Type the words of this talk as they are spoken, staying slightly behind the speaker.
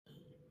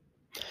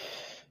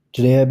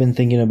Today I've been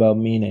thinking about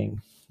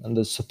meaning and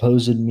the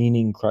supposed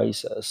meaning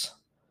crisis,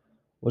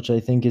 which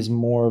I think is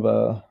more of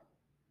a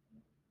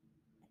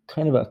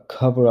kind of a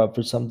cover up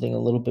for something a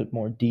little bit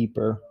more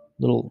deeper,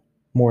 a little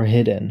more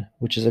hidden,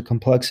 which is a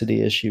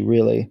complexity issue,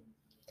 really.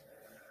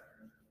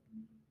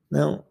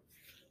 Now,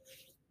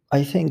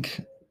 I think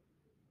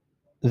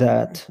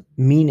that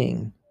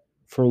meaning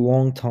for a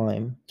long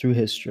time through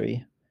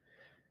history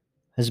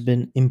has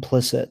been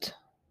implicit.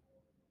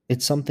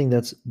 It's something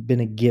that's been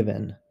a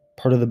given,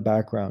 part of the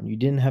background. You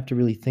didn't have to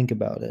really think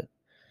about it.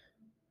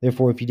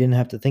 Therefore, if you didn't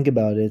have to think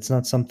about it, it's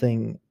not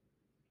something,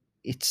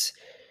 it's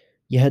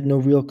you had no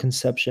real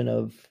conception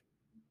of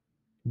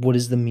what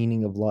is the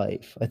meaning of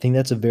life. I think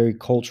that's a very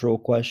cultural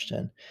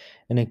question,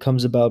 and it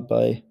comes about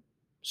by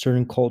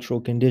certain cultural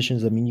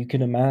conditions. I mean, you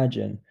can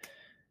imagine,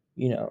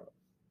 you know,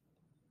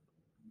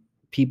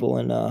 people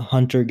in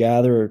hunter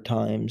gatherer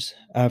times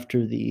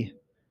after the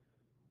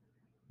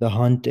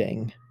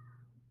hunting,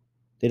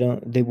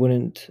 they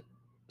wouldn't,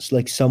 it's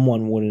like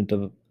someone wouldn't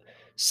have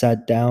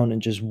sat down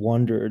and just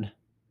wondered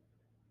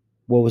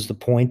what was the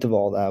point of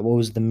all that, what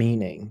was the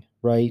meaning,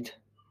 right?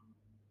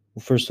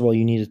 Well, first of all,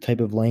 you need a type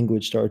of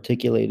language to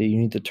articulate it. You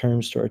need the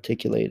terms to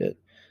articulate it.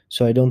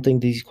 So I don't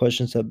think these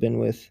questions have been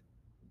with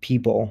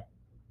people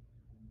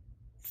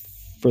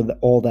for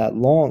all that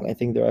long. I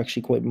think they're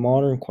actually quite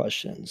modern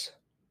questions.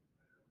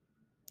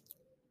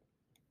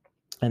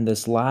 And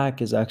this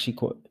lack is actually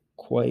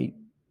quite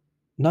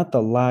not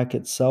the lack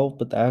itself,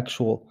 but the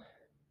actual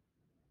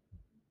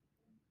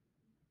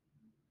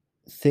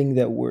thing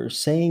that we're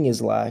saying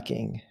is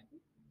lacking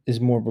is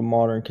more of a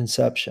modern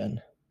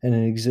conception. And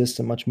it exists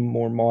in much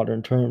more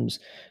modern terms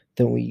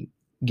than we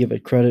give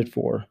it credit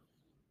for.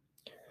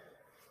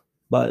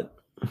 But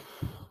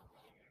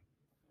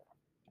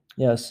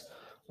yes,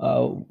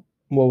 uh,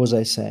 what was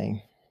I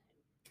saying?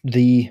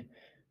 The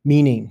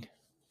meaning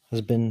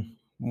has been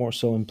more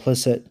so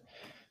implicit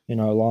in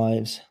our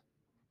lives.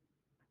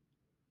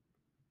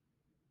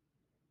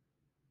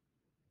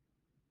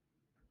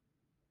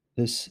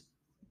 This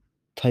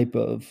type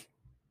of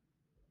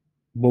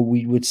what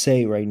we would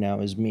say right now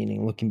is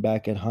meaning, looking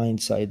back at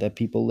hindsight, that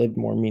people lived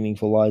more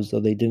meaningful lives though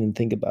they didn't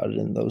think about it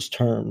in those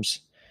terms.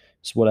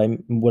 Is what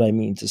I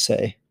mean to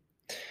say.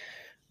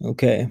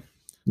 Okay.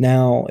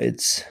 Now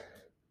it's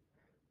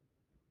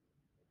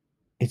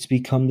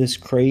become this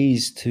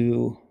craze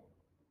to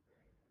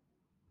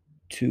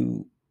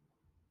to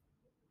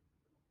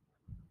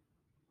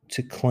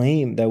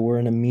claim that we're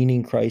in a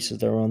meaning crisis,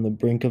 that we're on the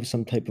brink of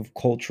some type of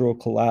cultural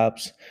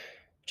collapse,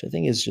 which I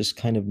think is just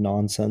kind of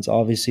nonsense.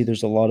 Obviously,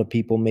 there's a lot of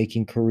people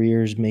making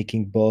careers,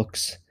 making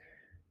books,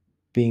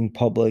 being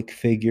public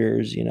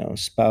figures,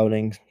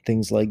 spouting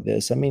things like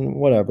this. I mean,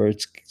 whatever.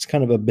 It's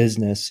kind of a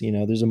business,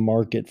 there's a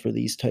market for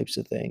these types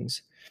of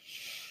things.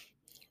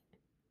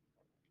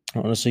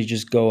 Honestly,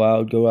 just go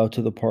out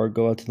to the park,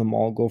 go out to the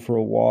mall, go for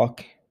a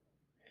walk,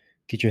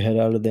 get your head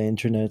out of the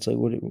internet. It's like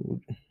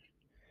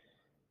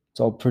it's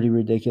all pretty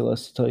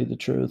ridiculous to tell you the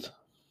truth.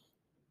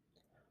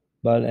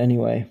 But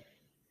anyway,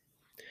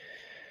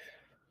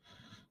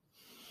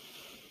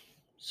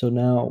 so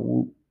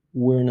now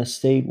we're in a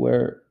state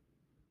where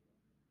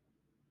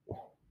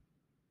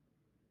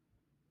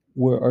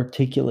we're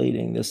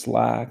articulating this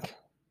lack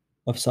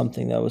of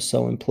something that was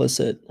so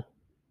implicit.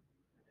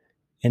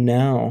 And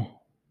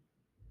now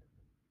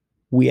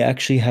we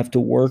actually have to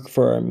work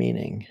for our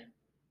meaning,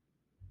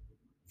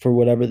 for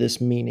whatever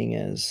this meaning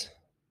is.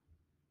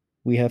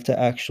 We have to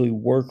actually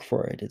work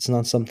for it. It's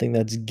not something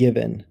that's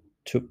given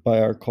to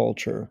by our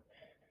culture,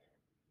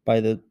 by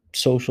the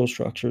social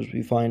structures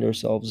we find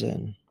ourselves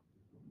in.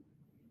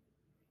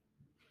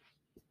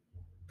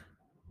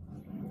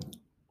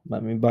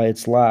 I mean, by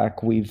its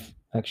lack, we've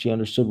actually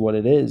understood what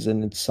it is,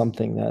 and it's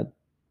something that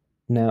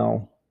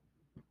now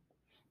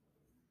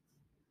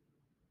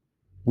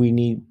we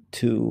need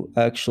to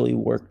actually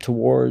work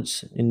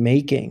towards in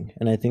making.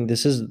 And I think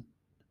this is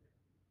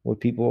what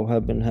people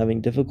have been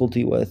having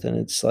difficulty with. And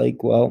it's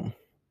like, well,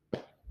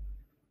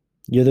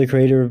 you're the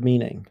creator of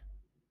meaning.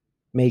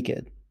 Make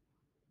it.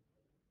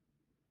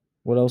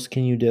 What else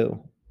can you do?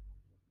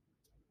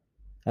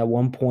 At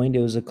one point,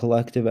 it was a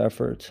collective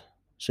effort,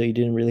 so you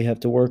didn't really have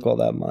to work all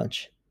that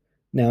much.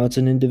 Now it's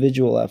an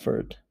individual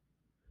effort.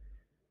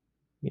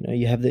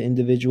 You have the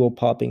individual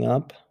popping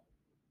up,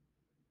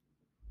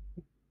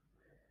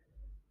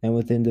 and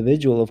with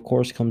individual, of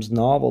course, comes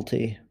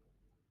novelty.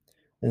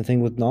 And the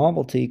thing with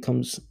novelty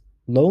comes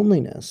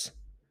loneliness.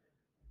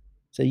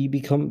 So you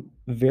become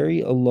very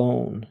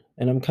alone.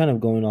 And I'm kind of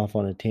going off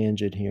on a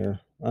tangent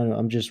here.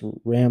 I'm just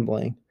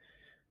rambling.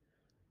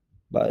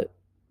 But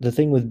the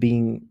thing with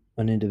being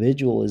an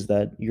individual is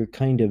that you're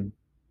kind of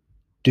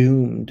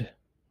doomed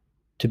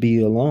to be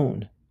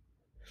alone.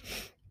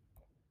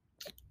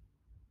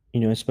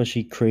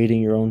 Especially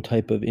creating your own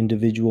type of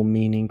individual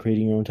meaning,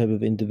 creating your own type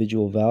of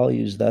individual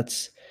values.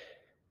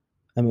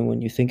 I mean,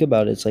 when you think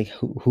about it, it's like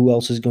who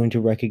else is going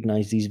to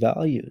recognize these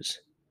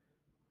values?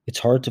 It's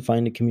hard to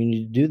find a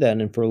community to do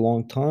that. And for a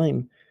long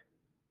time,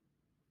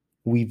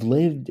 we've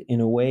lived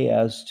in a way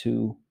as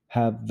to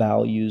have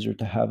values or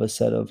to have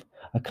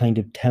a kind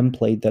of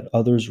template that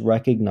others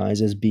recognize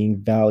as being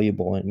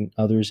valuable and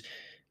others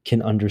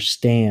can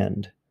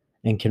understand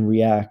and can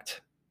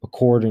react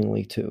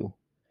accordingly to.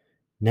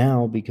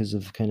 Now, because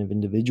of kind of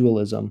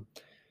individualism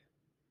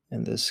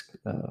and this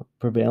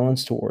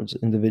prevalence towards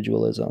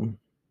individualism,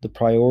 the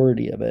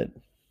priority of it,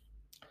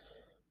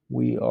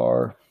 we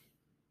are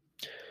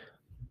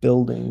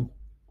building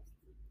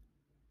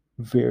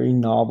very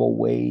novel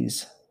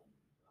ways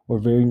or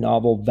very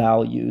novel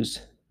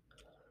values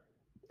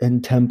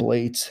and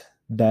templates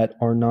that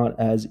are not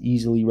as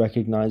easily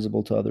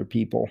recognizable to other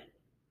people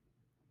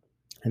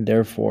and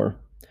therefore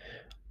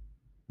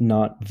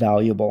not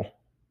valuable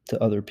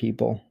to other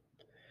people.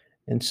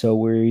 And so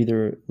we're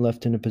either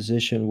left in a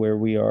position where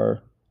we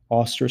are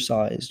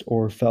ostracized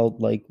or felt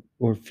like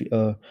or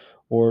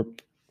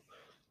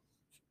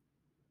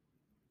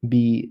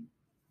be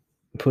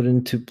put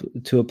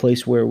into a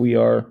place where we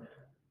are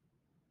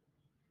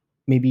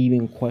maybe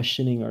even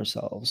questioning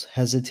ourselves,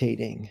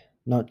 hesitating,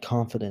 not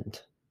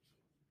confident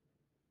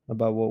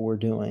about what we're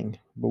doing,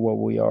 but what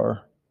we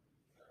are,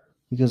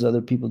 because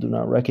other people do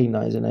not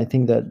recognize it. And I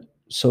think that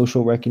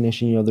social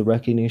recognition, the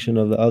recognition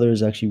of the other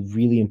is actually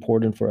really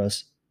important for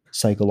us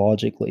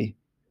psychologically.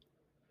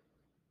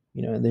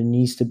 And there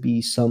needs to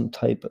be some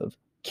type of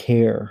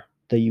care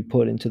that you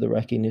put into the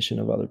recognition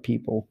of other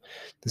people.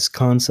 This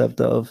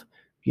concept of,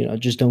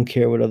 just don't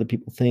care what other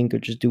people think or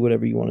just do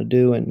whatever you want to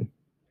do and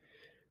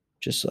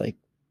just like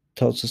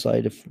tell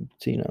society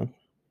to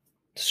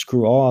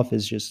screw off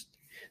is just,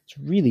 it's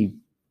really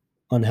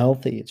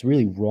unhealthy. It's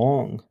really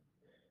wrong.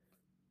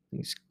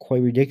 It's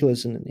quite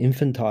ridiculous and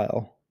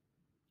infantile.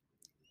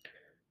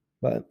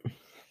 But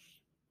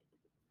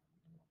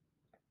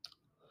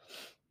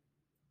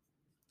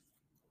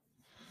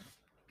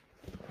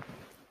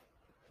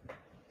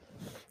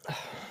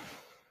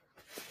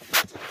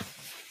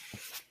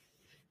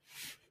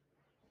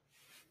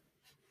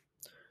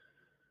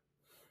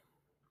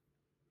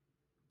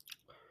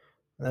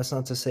that's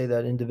not to say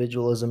that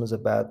individualism is a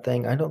bad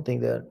thing. I don't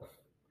think that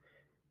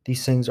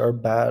these things are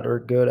bad or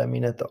good. I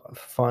mean, at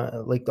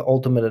like the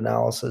ultimate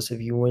analysis, if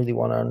you really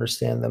want to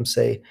understand them,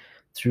 say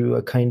through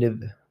a kind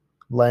of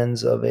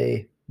lens of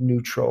a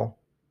neutral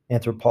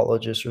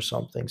anthropologist or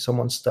something,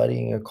 someone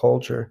studying a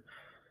culture,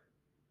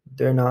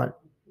 they're not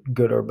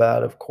good or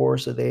bad. Of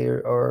course, they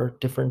are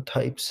different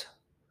types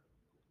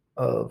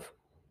of,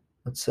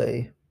 let's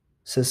say,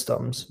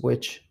 systems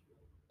which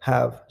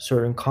have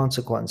certain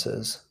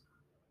consequences.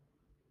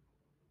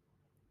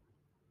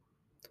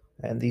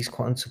 And these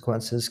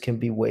consequences can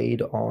be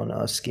weighed on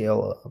a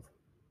scale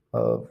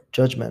of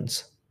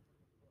judgments.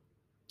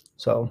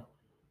 So,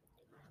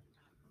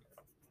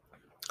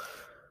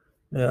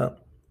 yeah,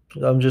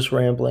 I'm just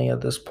rambling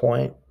at this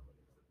point.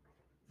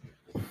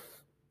 I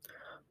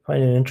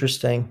find it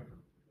interesting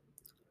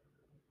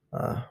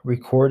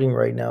recording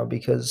right now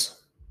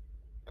because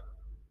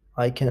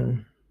I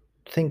can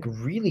think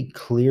really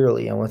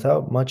clearly and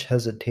without much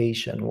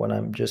hesitation when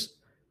I'm just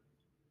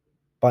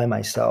by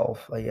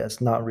myself, I guess,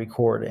 not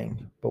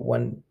recording. But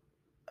when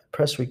I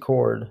press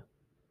record,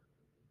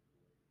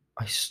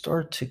 I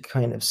start to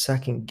kind of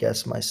second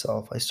guess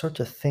myself. I start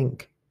to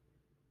think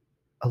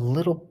a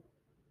little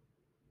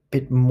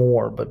bit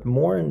more, but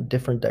more in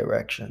different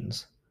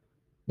directions,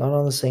 not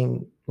on the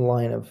same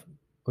line of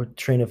or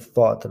train of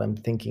thought that I'm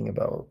thinking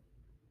about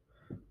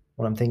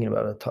when I'm thinking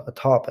about a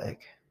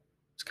topic.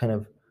 It's kind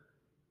of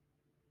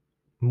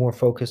more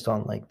focused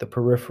on like the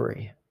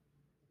periphery,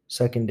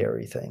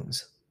 secondary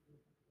things,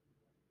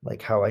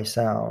 like how I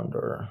sound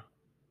or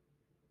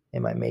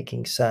am I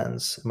making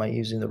sense? Am I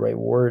using the right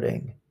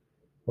wording?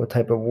 What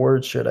type of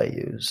words should I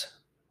use?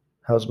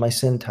 How's my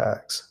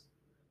syntax?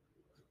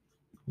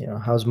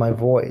 How's my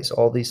voice?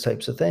 All these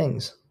types of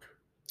things.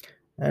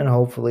 And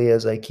hopefully,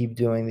 as I keep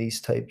doing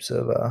these types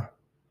of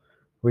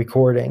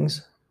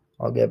recordings,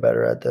 I'll get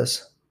better at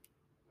this.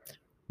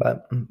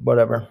 But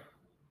whatever.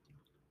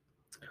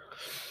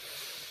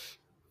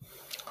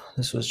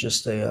 This was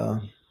just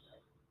a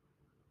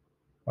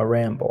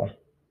ramble.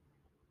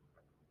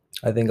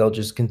 I think I'll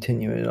just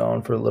continue it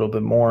on for a little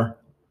bit more.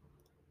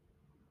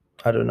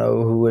 I don't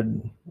know who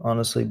would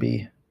honestly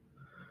be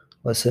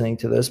listening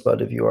to this,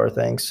 but if you are,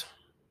 thanks.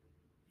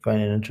 Find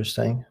it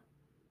interesting.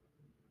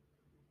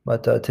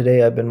 But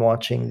today I've been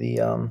watching the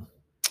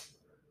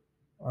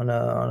on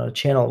a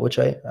channel which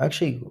I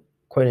actually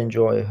quite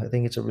enjoy. I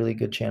think it's a really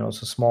good channel.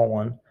 It's a small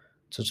one.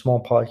 It's a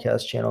small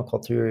podcast channel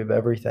called Theory of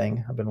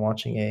Everything. I've been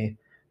watching a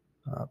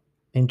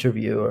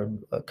interview or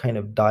a kind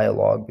of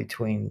dialogue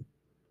between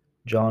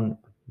John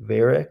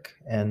Varick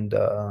and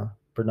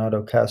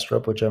Bernardo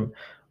Kastrup, which I'm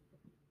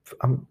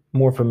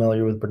more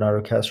familiar with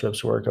Bernardo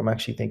Kastrup's work. I'm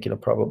actually thinking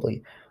of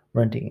probably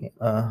renting,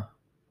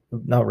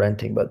 not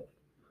renting, but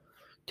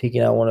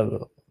taking out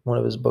one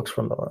of his books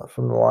from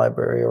the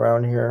library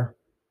around here.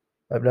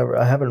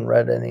 I haven't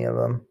read any of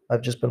them.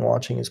 I've just been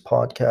watching his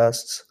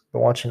podcasts.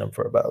 Been watching them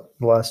for about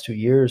the last 2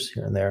 years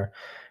here and there.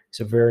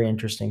 He's a very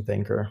interesting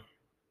thinker.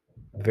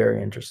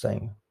 Very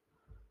interesting.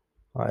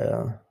 I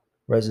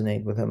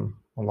resonate with him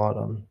a lot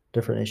on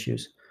different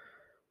issues.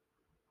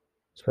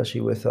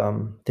 especially with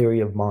theory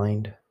of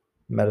mind,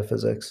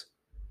 metaphysics,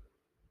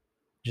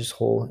 just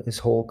his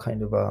whole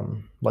kind of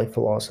life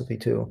philosophy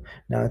too.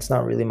 Now, it's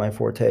not really my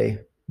forte,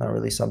 not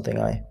really something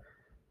I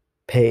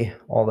pay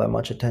all that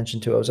much attention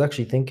to. I was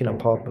actually thinking of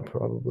Papa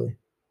probably.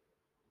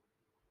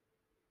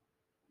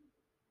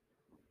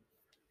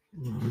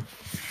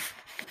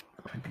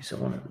 Might be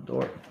someone at the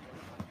door.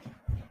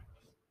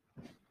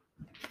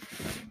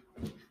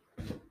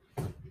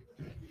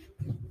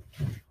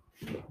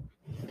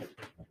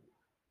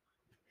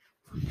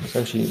 It's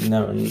actually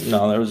never.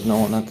 No, there was no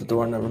one at the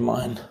door. Never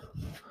mind.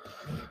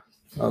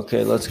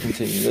 Okay, let's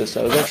continue this.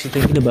 I was actually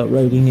thinking about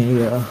writing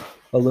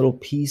a little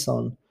piece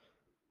on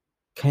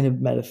kind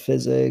of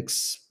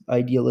metaphysics,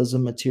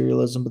 idealism,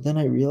 materialism, but then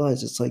I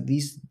realized it's like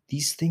these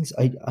things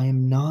I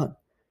am not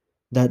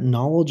that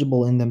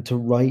knowledgeable in them to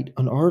write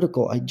an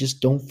article. I just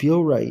don't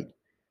feel right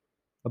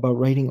about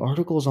writing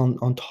articles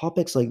on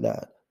topics like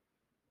that.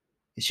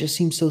 It just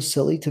seems so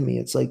silly to me.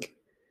 It's like,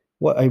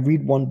 what, I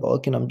read one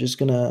book and I'm just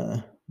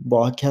gonna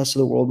broadcast to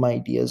the world my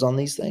ideas on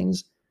these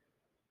things.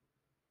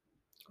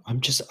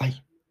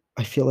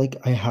 I feel like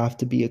I have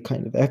to be a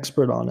kind of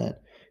expert on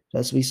it. It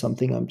has to be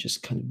something I'm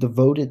just kind of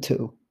devoted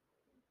to.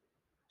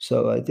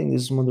 So I think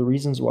this is one of the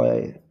reasons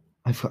why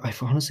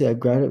I've honestly I've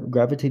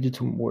gravitated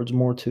towards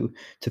more to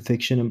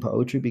fiction and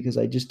poetry, because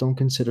I just don't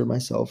consider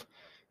myself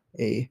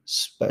a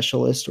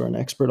specialist or an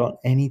expert on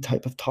any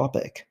type of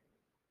topic.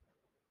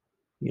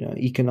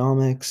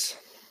 Economics,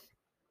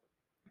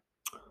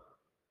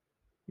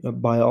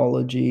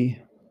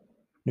 biology,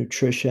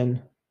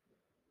 nutrition,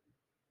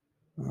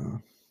 uh,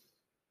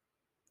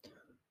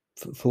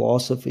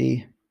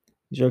 philosophy.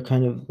 These are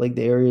kind of like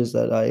the areas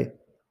that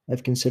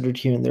I've considered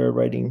here and there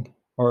writing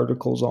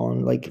articles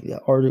on. Like, yeah,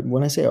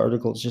 when I say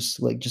articles,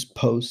 just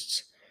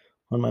posts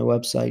on my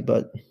website,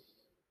 but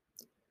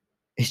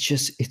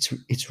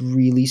it's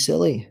really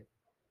silly.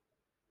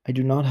 I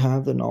do not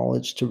have the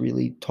knowledge to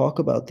really talk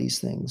about these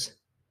things.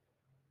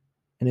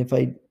 And if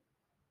I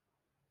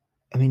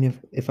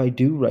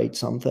do write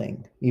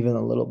something, even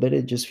a little bit,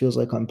 it just feels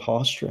like I'm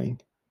posturing,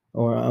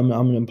 or I'm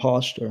an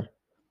imposter.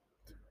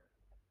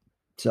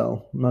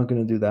 So I'm not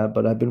going to do that.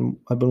 But I've been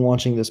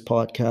watching this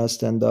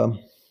podcast, and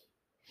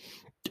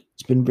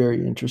it's been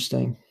very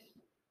interesting.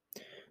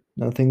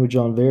 Now, the thing with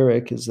John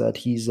Varick is that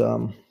he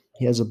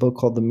has a book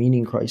called The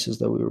Meaning Crisis,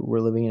 that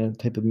we're living in a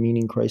type of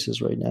meaning crisis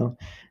right now,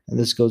 and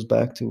this goes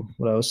back to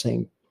what I was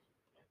saying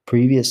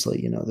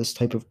previously. This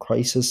type of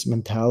crisis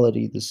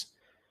mentality.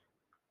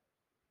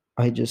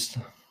 I just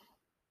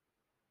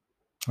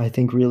I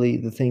think really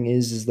the thing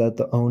is that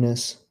the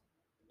onus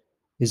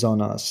is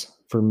on us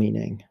for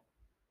meaning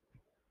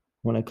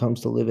when it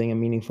comes to living a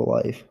meaningful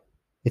life.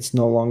 It's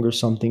no longer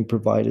something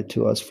provided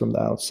to us from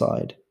the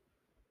outside,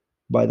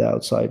 by the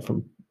outside,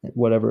 from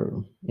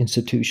whatever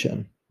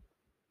institution,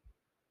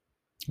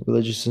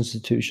 religious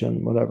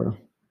institution, whatever.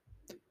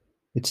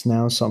 It's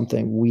now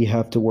something we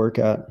have to work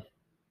at,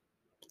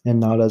 and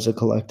not as a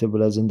collective,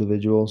 but as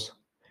individuals.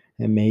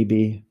 And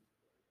maybe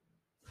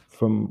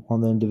from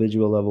on the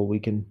individual level, we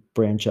can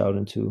branch out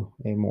into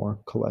a more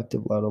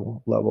collective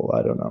level.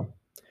 I don't know.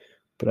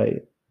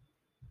 But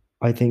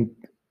I think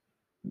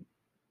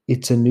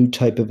it's a new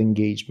type of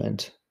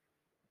engagement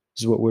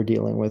is what we're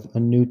dealing with, a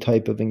new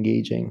type of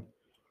engaging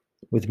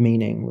with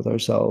meaning, with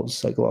ourselves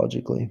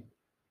psychologically.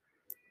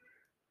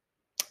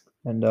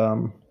 And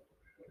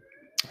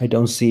I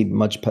don't see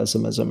much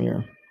pessimism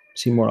here. I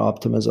see more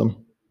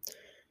optimism.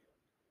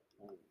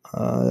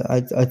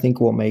 I think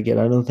we'll make it.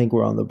 I don't think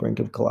we're on the brink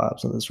of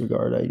collapse in this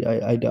regard.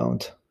 I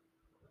don't.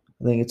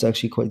 I think it's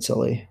actually quite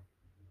silly.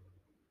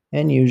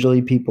 And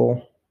usually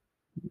people,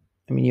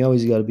 you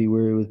always got to be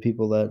wary with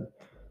people that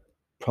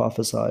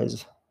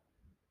prophesize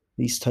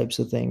these types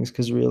of things,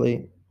 because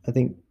really, I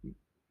think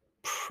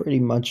pretty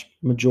much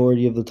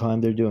majority of the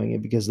time they're doing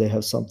it because they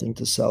have something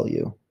to sell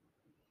you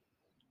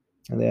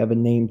and they have a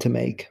name to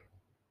make.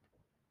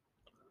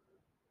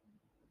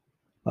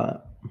 Uh,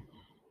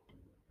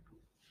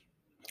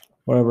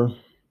 Whatever.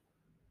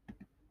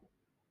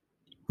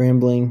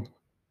 Rambling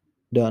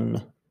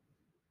done.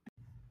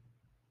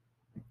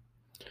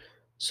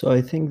 So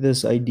I think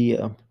this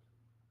idea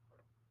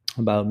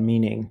about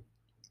meaning,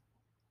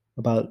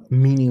 about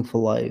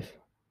meaningful life,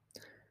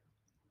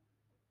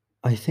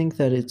 I think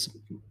that it's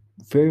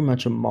very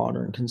much a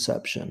modern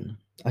conception.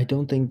 I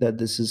don't think that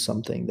this is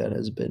something that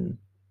has been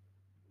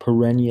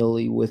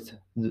perennially with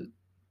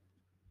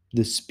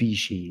the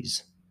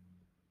species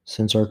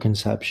since our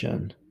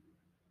conception,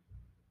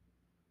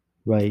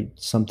 right?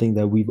 Something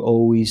that we've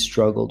always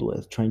struggled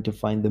with, trying to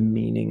find the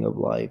meaning of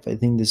life. I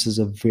think this is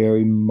a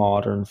very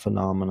modern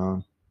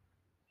phenomenon.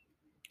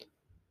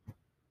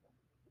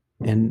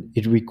 And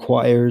it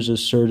requires a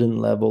certain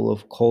level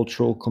of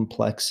cultural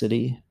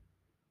complexity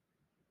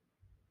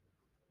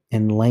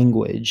and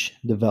language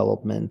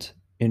development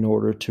in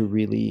order to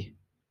really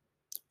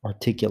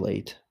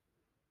articulate,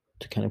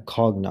 to kind of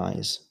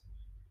cognize.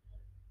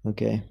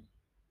 Okay.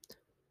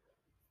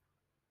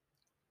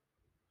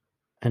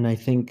 And I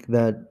think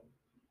that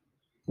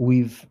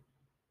we've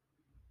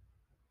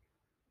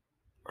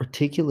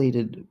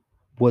articulated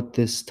what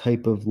this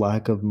type of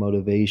lack of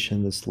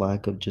motivation, this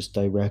lack of just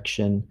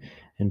direction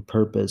and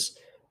purpose,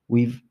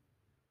 we've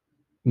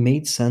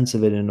made sense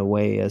of it in a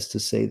way as to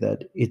say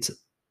that it's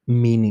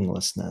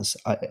meaninglessness.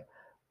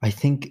 I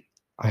think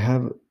I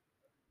have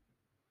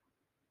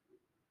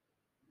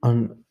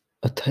on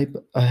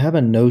I have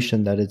a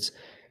notion that it's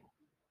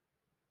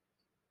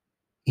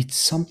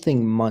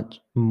something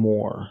much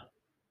more,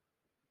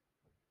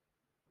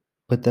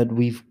 but that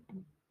we've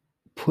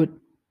put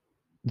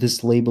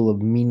this label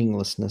of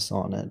meaninglessness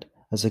on it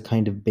as a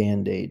kind of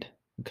band-aid,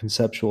 a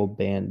conceptual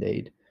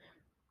band-aid,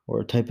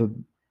 or a type of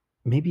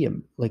maybe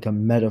like a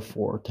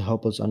metaphor to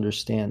help us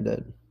understand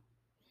it.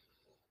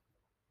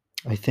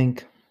 I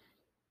think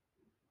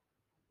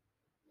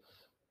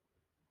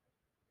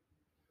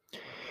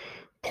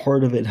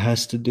part of it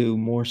has to do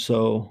more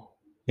so,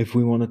 if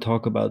we want to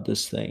talk about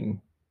this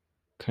thing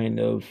kind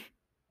of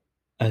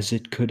as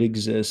it could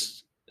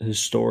exist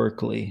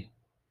historically,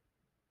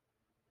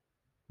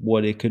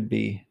 what it could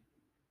be.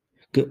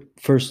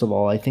 First of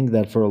all, I think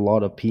that for a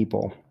lot of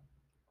people,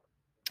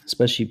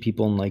 especially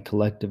people in like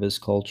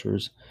collectivist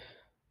cultures,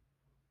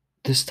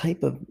 this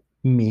type of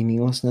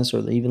meaninglessness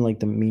or even like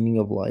the meaning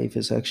of life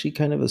is actually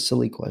kind of a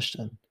silly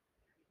question.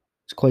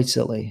 It's quite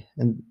silly.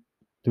 And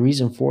the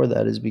reason for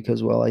that is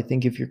because, well, I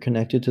think if you're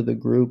connected to the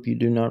group, you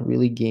do not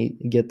really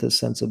get the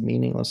sense of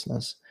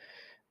meaninglessness.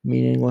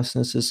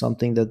 Meaninglessness is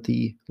something that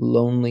the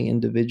lonely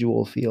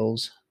individual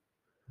feels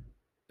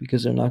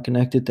because they're not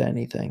connected to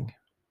anything.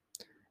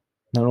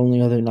 Not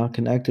only are they not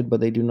connected, but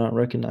they do not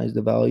recognize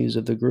the values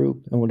of the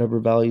group, and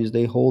whatever values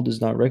they hold is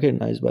not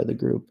recognized by the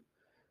group.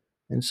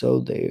 And so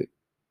they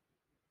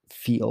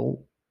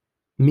feel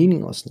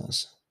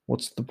meaninglessness.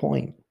 What's the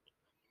point?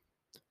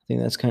 I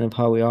think that's kind of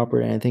how we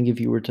operate. And I think if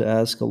you were to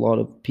ask a lot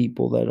of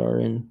people that are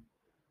in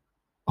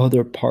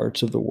other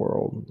parts of the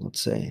world,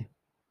 let's say,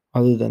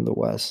 other than the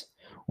West,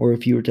 or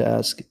if you were to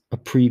ask a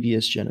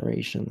previous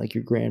generation, like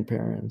your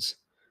grandparents,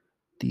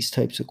 these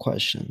types of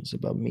questions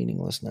about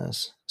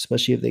meaninglessness,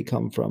 especially if they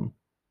come from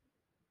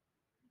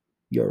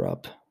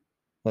Europe,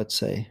 let's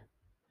say,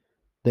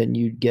 then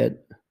you'd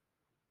get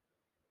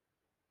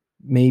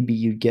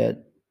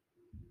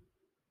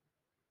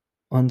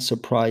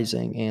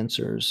unsurprising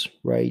answers,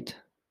 right?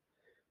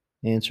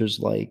 Answers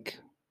like,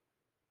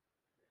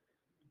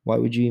 why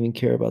would you even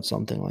care about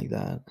something like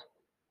that?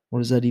 What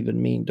does that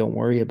even mean? Don't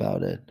worry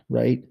about it,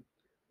 right?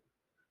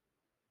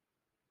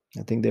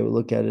 I think they would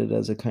look at it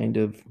as a kind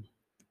of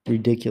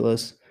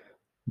ridiculous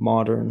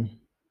modern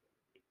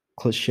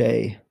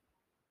cliche.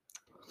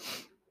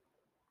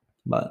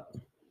 But,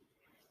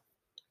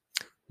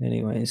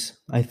 anyways,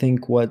 I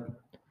think what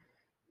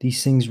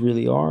these things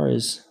really are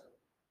is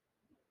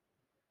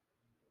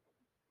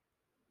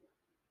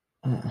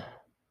uh,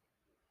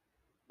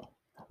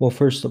 well,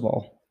 first of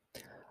all,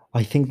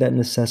 I think that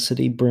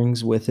necessity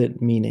brings with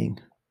it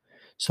meaning.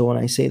 So when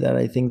I say that,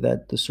 I think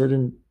that the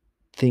certain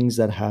things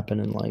that happen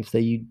in life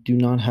that you do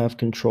not have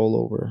control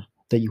over,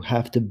 that you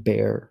have to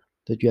bear,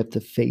 that you have to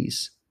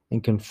face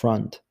and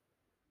confront,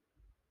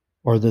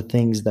 are the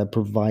things that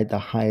provide the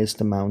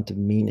highest amount of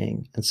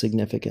meaning and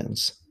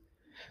significance.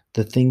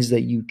 The things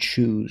that you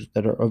choose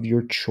that are of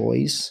your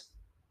choice,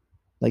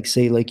 like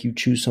say like you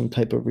choose some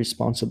type of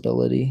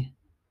responsibility,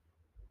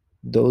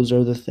 those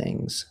are the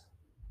things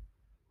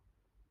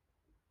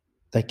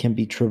that can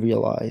be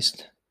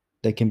trivialized,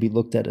 that can be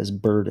looked at as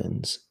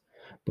burdens.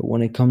 But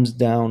when it comes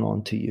down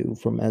onto you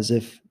from as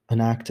if an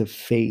act of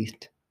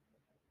faith,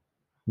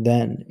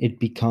 then it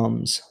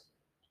becomes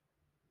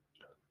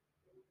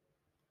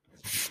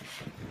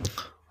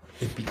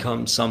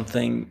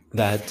something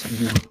that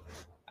you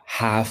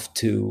have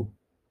to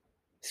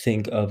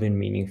think of in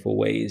meaningful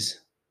ways,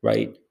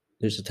 right?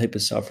 There's a type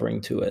of suffering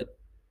to it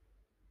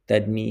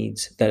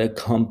that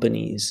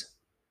accompanies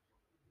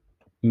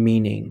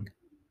meaning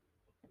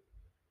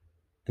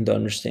and the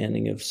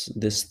understanding of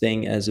this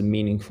thing as a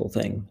meaningful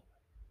thing,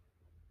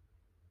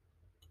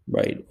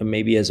 right? And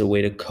maybe as a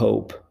way to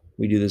cope.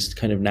 We do this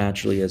kind of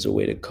naturally as a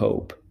way to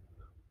cope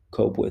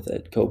with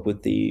it, cope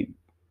with the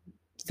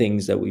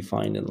things that we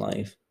find in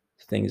life,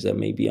 things that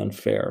may be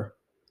unfair,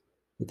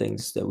 the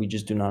things that we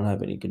just do not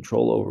have any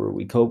control over.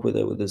 We cope with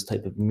it with this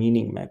type of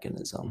meaning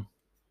mechanism.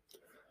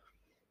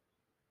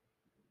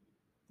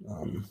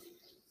 Um,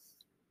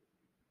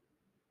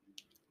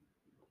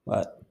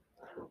 but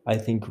I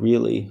think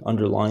really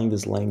underlying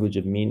this language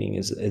of meaning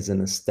is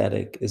an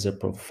aesthetic, is a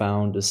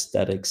profound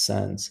aesthetic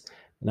sense.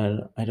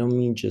 And I don't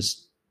mean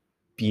just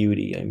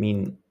beauty. I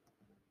mean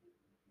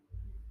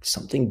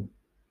something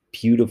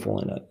beautiful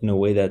in a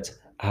way that's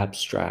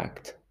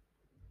abstract,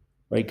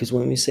 right? Because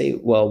when we say,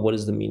 well, what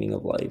is the meaning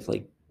of life?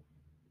 Like,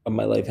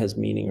 my life has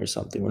meaning or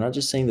something. We're not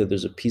just saying that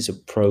there's a piece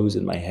of prose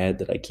in my head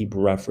that I keep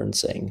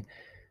referencing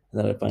and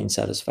that I find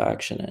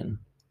satisfaction in.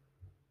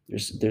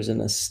 There's an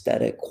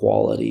aesthetic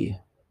quality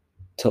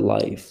to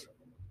life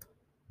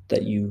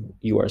that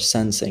you are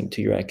sensing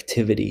to your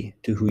activity,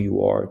 to who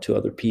you are, to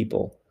other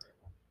people,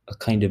 a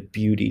kind of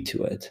beauty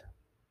to it.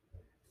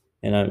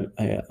 And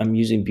I'm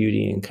using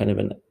beauty in kind of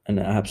an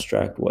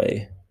abstract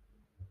way.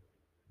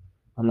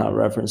 I'm not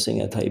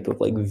referencing a type of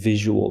like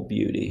visual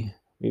beauty,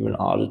 even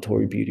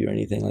auditory beauty or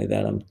anything like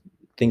that. I'm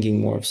thinking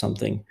more of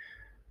something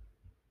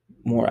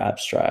more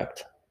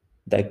abstract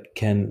that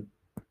can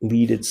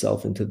bleed into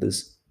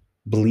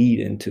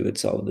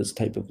itself this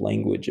type of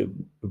language of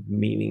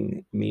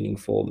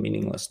meaningful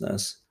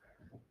meaninglessness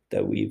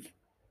that we've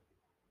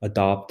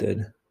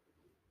adopted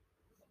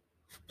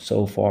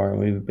so far, and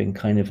we've been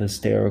kind of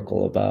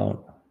hysterical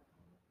about.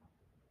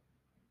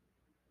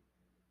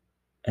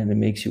 And it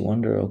makes you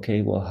wonder,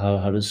 okay, well,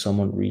 how does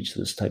someone reach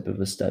this type of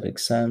aesthetic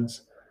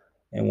sense,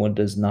 and what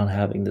does not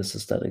having this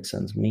aesthetic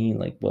sense mean?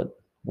 Like,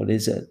 what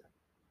is it?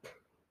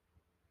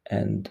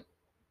 And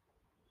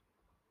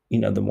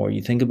the more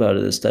you think about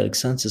it, aesthetic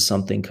sense is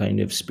something kind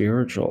of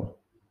spiritual.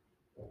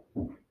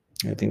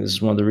 I think this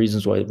is one of the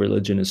reasons why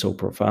religion is so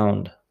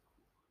profound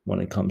when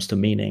it comes to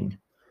meaning,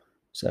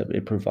 is that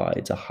it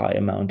provides a high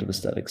amount of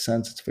aesthetic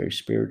sense. It's very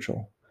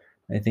spiritual.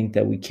 I think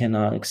that we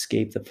cannot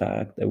escape the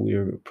fact that we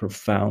are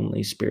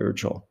profoundly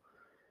spiritual.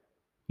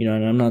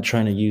 And I'm not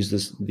trying to use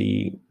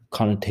the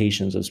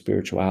connotations of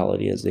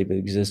spirituality as they've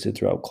existed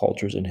throughout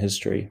cultures and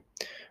history,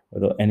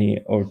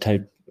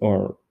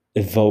 or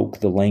evoke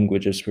the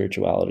language of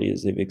spirituality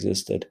as they've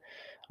existed.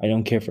 I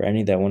don't care for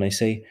any of that. When I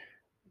say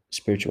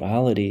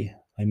spirituality,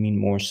 I mean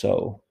more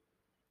so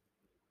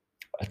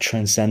a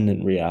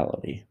transcendent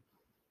reality,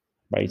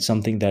 right?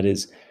 Something that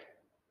is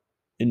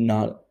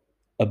not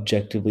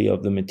objectively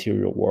of the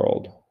material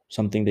world,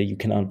 something that you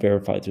cannot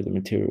verify through the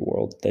material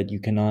world, that you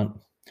cannot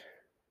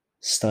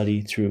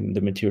study through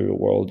the material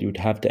world. You would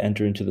have to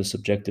enter into the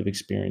subjective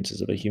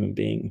experiences of a human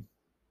being.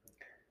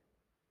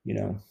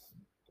 You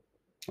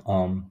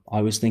know,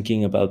 I was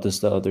thinking about this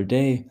the other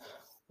day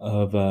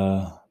of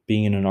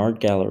being in an art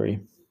gallery,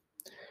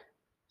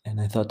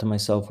 and I thought to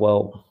myself,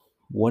 well,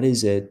 what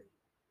is it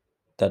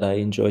that I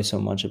enjoy so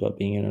much about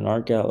being in an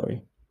art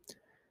gallery?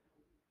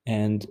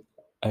 And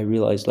I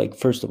realized, like,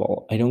 first of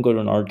all, I don't go to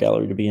an art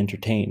gallery to be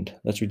entertained.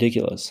 That's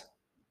ridiculous.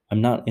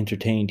 I'm not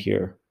entertained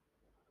here.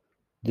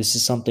 This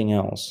is something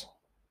else.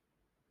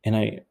 And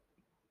I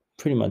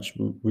pretty much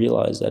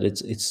realized that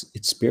it's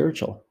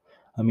spiritual.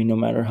 I mean, no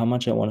matter how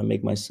much I want to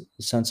make my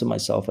sense of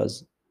myself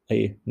as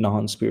a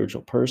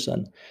non-spiritual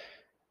person,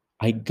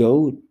 I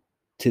go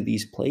to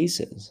these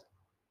places.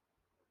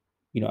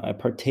 I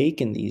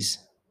partake in these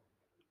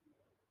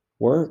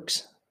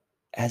works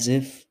as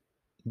if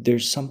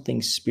there's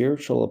something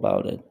spiritual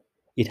about it.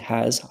 It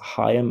has a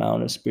high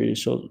amount of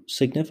spiritual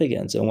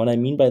significance, and what I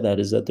mean by that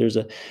is that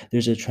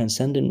there's a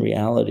transcendent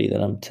reality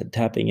that I'm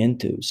tapping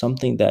into,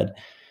 something that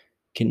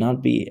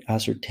cannot be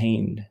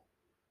ascertained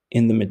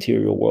in the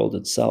material world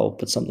itself,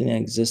 but something that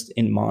exists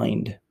in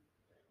mind,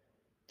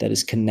 that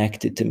is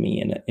connected to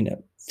me in a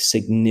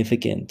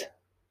significant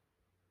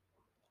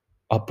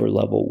upper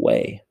level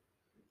way.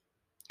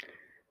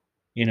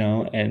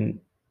 And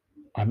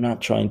I'm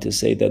not trying to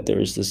say that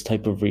there's this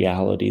type of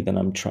reality that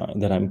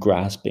I'm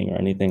grasping or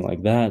anything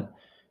like that.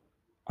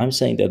 I'm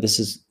saying that this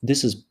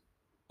is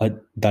a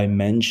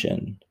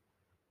dimension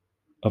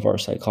of our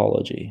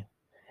psychology,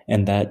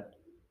 and that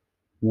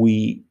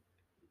we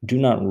do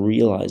not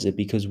realize it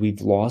because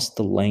we've lost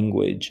the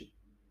language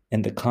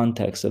and the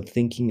context of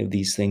thinking of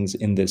these things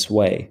in this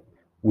way.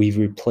 We've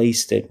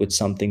replaced it with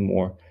something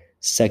more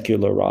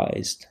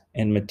secularized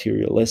and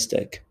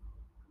materialistic.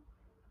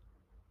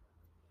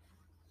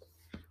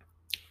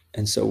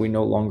 And so we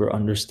no longer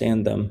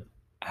understand them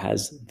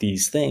as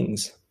these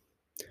things.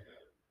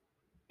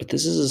 But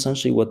this is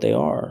essentially what they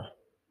are.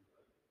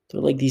 They're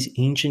like these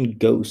ancient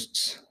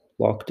ghosts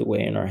locked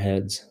away in our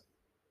heads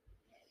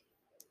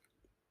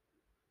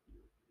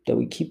that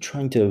we keep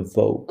trying to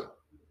evoke.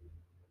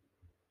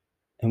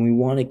 And we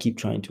want to keep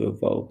trying to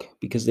evoke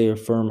because they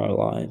affirm our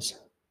lives.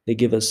 They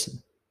give us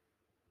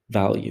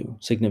value,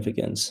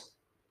 significance.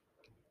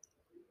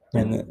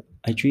 And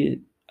I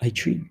treat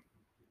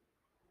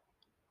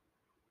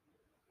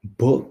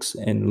books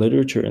and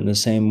literature in the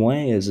same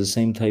way, as the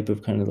same type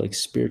of kind of like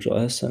spiritual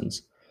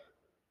essence.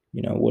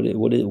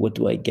 What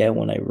do I get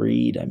when I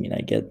read? I mean,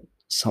 I get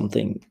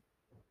something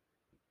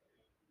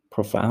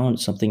profound,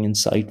 something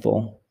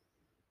insightful,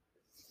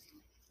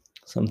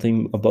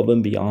 something above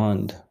and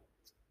beyond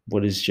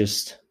what is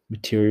just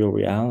material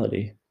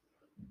reality.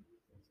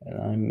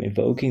 And I'm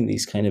evoking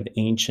these kind of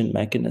ancient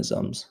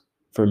mechanisms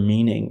for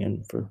meaning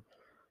and for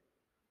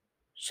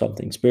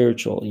something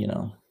spiritual.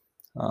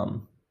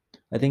 Um,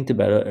 I think to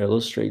better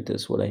illustrate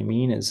this, what I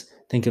mean is,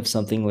 think of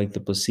something like the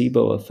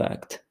placebo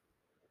effect,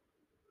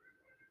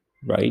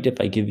 right? If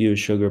I give you a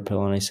sugar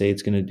pill and I say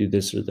it's going to do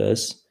this or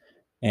this,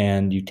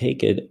 and you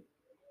take it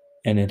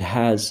and it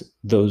has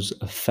those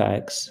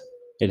effects,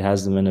 it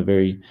has them in a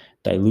very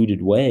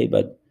diluted way,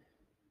 but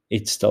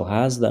it still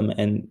has them.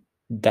 And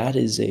that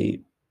is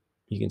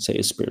you can say,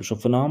 a spiritual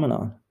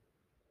phenomenon.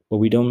 But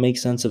we don't make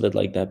sense of it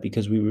like that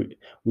because we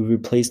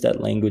replace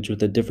that language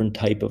with a different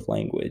type of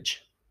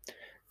language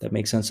that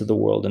makes sense of the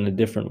world in a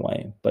different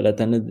way. But at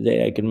the end of the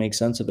day, I can make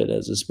sense of it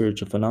as a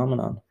spiritual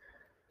phenomenon.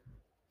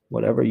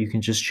 Whatever, you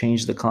can just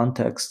change the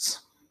contexts.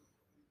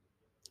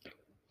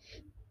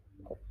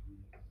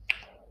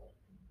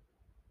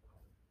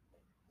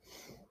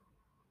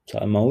 So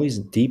I'm always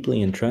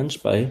deeply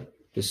entrenched by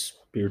the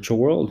spiritual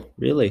world,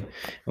 really. And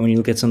when you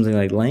look at something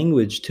like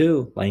language,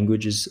 too,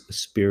 language is a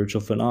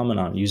spiritual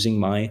phenomenon. Using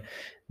my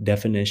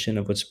definition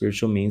of what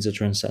spiritual means, a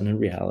transcendent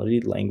reality,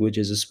 language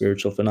is a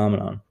spiritual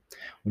phenomenon.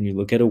 When you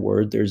look at a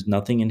word, there's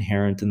nothing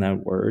inherent in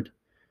that word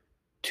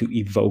to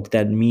evoke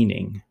that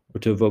meaning or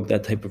to evoke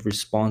that type of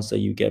response that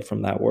you get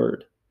from that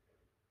word.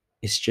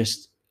 It's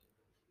just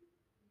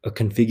a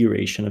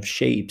configuration of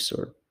shapes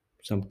or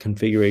some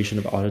configuration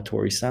of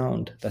auditory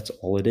sound. That's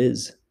all it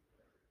is.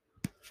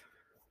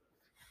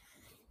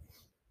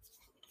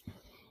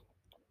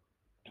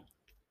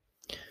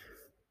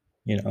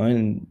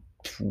 And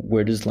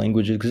where does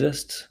language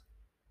exist?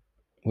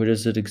 Where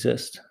does it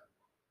exist?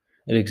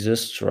 It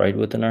exists right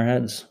within our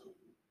heads.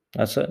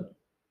 That's it.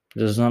 It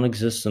does not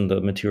exist in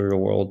the material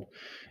world.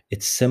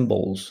 Its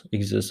symbols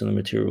exist in the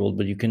material world,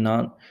 but you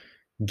cannot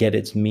get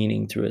its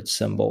meaning through its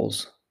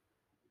symbols.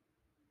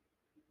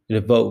 It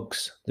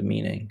evokes the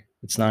meaning.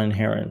 It's not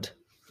inherent.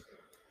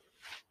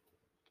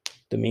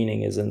 The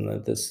meaning is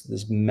in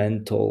this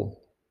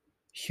mental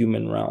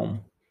human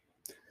realm.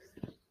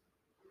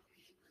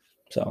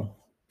 So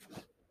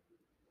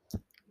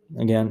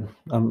again,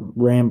 I'm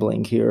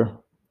rambling here,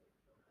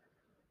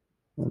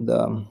 and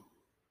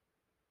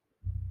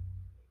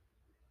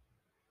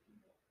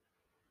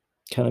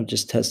kind of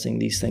just testing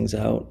these things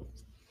out,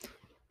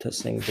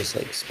 testing just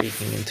like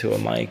speaking into a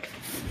mic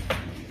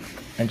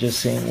and just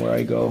seeing where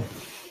I go.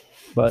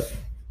 But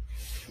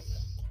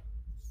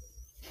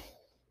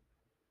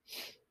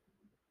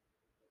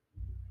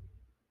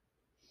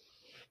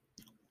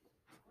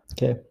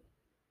okay,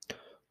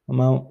 I'm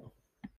out.